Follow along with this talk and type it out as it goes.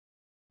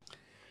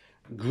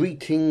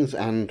Greetings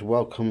and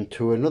welcome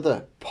to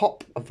another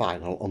Pop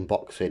Vinyl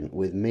unboxing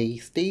with me,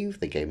 Steve,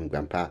 the Gaming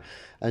Grandpa.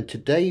 And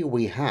today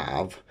we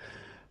have,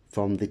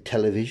 from the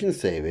television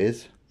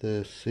series,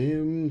 The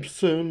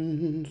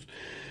Simpsons.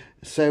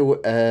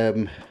 So,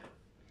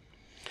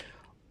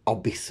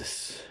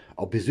 Obeseus.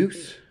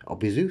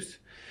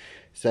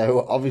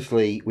 So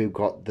obviously we've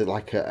got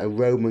a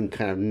Roman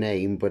kind of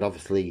name, but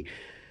obviously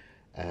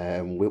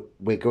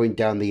we're going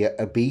down the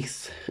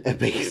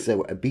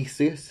so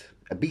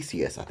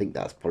Obeseus, I think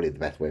that's probably the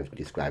best way of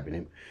describing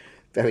him.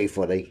 Very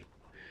funny.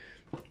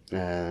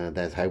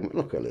 There's Homer.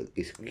 Look at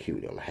his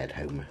cute little head,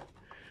 Homer.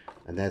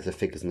 And there's the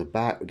figures in the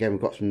back. Again,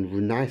 we've got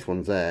some nice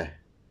ones there.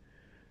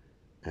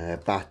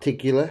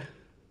 Bartigula,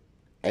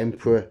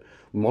 Emperor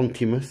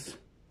Montimus.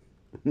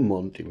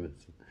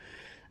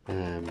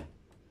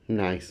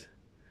 Nice.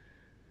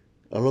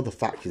 I love the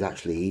fact he's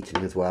actually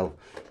eating as well.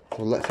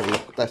 So let's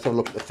have a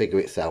look at the figure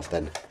itself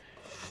then.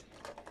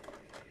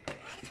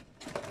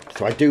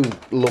 So I do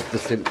love the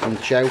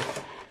Simpsons show.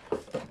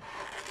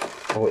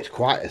 Oh, it's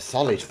quite a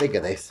solid figure,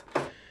 this.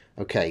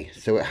 Okay,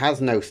 so it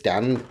has no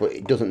stand, but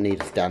it doesn't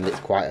need a stand. It's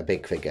quite a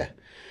big figure.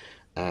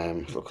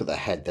 Look at the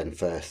head then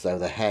first. So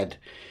the head,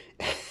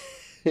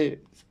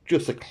 it's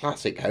just a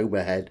classic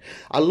Homer head.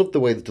 I love the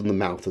way they've done the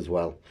mouth as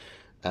well.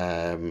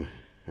 And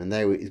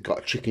there he's got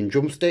a chicken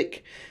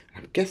drumstick.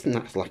 I'm guessing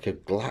that's like a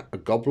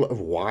goblet of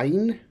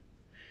wine.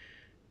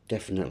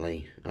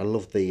 Definitely. I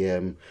love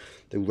the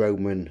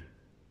Roman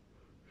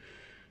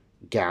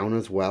gown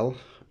as well,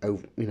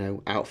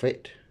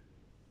 outfit,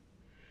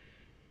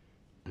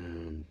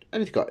 and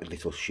he's got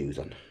little shoes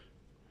on.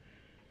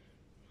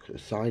 Look at the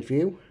side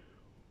view,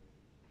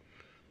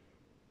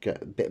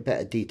 get a bit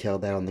better detail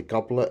there on the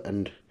goblet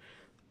and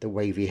the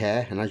wavy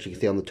hair, and as you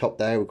can see on the top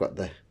there we've got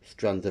the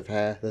strands of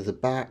hair. There's a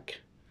back,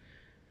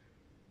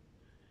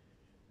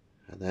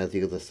 and there's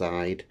the other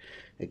side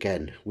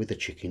again with the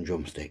chicken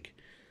drumstick.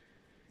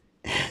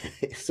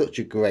 It's such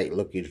a great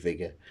looking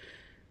figure.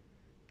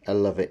 I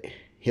love it.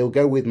 He'll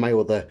go with my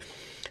other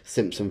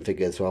Simpson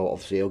figures, so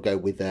obviously he'll go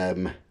with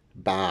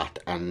Bart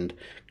and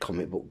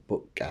comic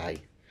book guy.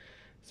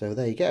 So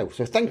there you go.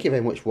 So thank you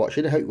very much for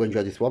watching. I hope you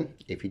enjoyed this one.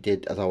 If you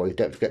did, as always,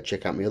 don't forget to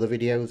check out my other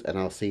videos, and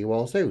I'll see you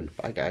all soon.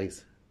 Bye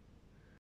guys.